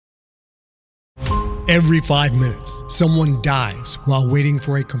Every 5 minutes, someone dies while waiting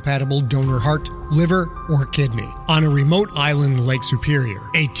for a compatible donor heart, liver, or kidney. On a remote island in Lake Superior,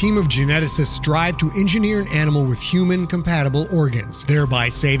 a team of geneticists strive to engineer an animal with human-compatible organs, thereby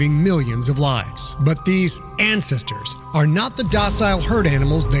saving millions of lives. But these ancestors are not the docile herd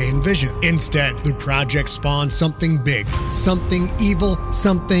animals they envision. Instead, the project spawns something big, something evil,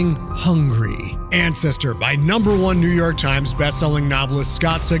 something hungry. Ancestor by #1 New York Times bestselling novelist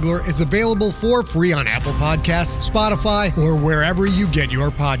Scott Sigler is available for free on Apple Podcasts, Spotify, or wherever you get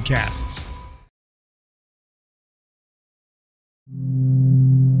your podcasts.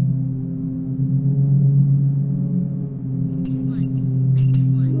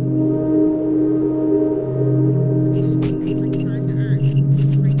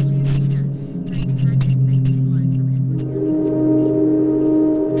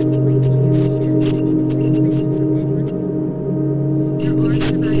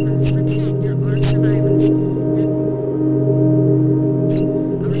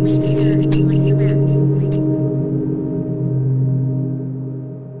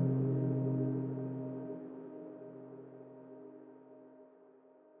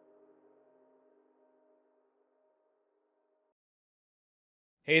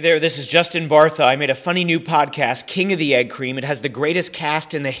 Hey there, this is Justin Bartha. I made a funny new podcast, King of the Egg Cream. It has the greatest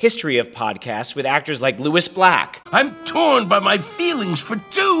cast in the history of podcasts with actors like Louis Black. I'm torn by my feelings for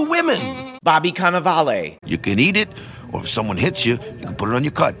two women. Bobby Cannavale. You can eat it, or if someone hits you, you can put it on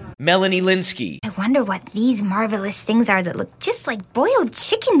your cut. Melanie Linsky. I wonder what these marvelous things are that look just like boiled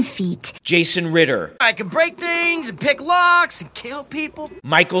chicken feet. Jason Ritter. I can break things and pick locks and kill people.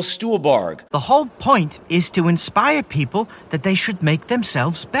 Michael Stuhlbarg. The whole point is to inspire people that they should make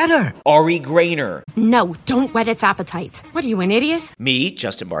themselves better. Ari Grainer. No, don't whet its appetite. What are you, an idiot? Me,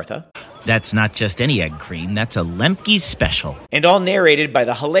 Justin Bartha. That's not just any egg cream, that's a Lemke's special. And all narrated by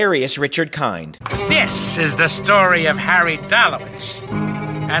the hilarious Richard Kind. This is the story of Harry Dalowitz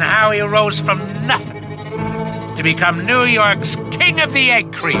and how he rose from nothing to become New York's King of the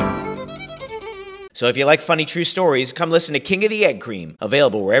Egg Cream. So if you like funny true stories, come listen to King of the Egg Cream,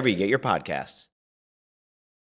 available wherever you get your podcasts.